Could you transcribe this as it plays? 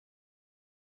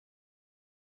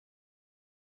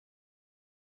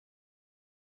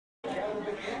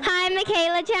Hi, I'm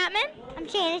Mikayla Chapman. I'm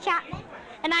Shayna Chapman.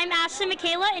 And I'm Ashley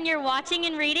Mikayla, and you're watching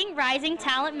and reading Rising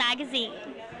Talent Magazine.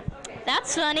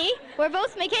 That's funny. We're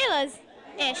both Mikaylas.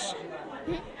 Ish.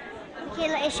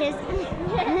 Mikayla ishes.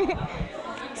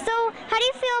 So, how do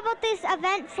you feel about this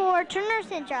event for Turner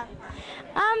syndrome?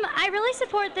 I really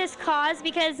support this cause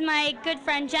because my good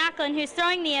friend Jacqueline, who's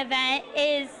throwing the event,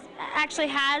 actually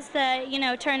has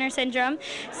the Turner syndrome.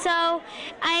 So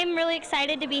I'm really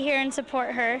excited to be here and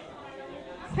support her.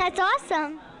 That's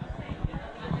awesome.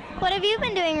 What have you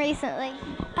been doing recently?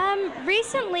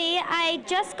 Recently, I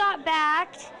just got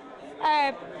back.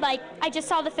 I just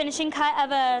saw the finishing cut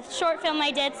of a short film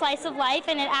I did, Slice of Life,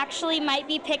 and it actually might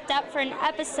be picked up for an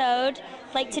episode,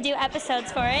 to do episodes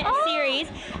for it, a series.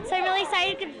 So I'm really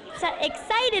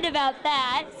excited about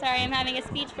that. Sorry, I'm having a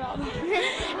speech problem.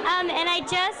 And I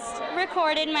just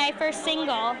recorded my first single,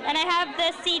 and I have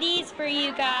the CDs for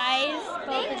you guys.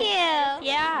 Thank you.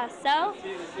 Yeah, so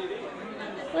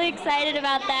really excited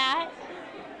about that.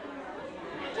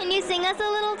 Can you sing us a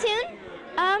little tune?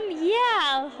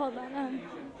 Yeah, hold on.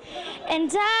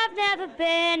 And I've never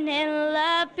been in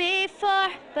love before,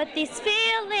 but these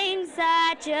feelings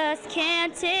I just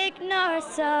can't ignore.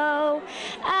 So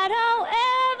I don't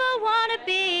ever want to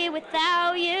be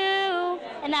without you.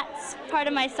 And that's part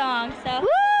of my song, so.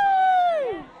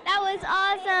 Woo! That was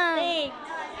awesome. Thanks.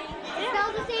 It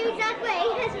spells the same exact way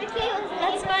as Mikayla's name.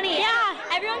 That's funny. Yeah,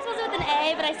 everyone spells it with an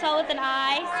A, but I spell it with an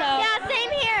I, so. Yeah,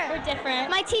 same here. We're different.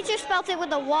 My teacher spelled it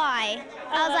with a Y.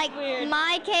 I was like, weird.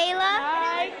 Mikayla.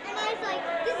 Hi. And I was like,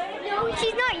 no,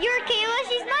 she's not your Kayla,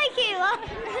 she's my Kayla.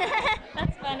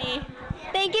 That's funny.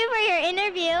 Thank you for your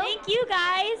interview. Thank you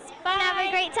guys. Bye. And have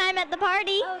a great time at the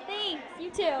party. Oh, thanks. You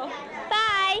too.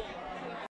 Bye.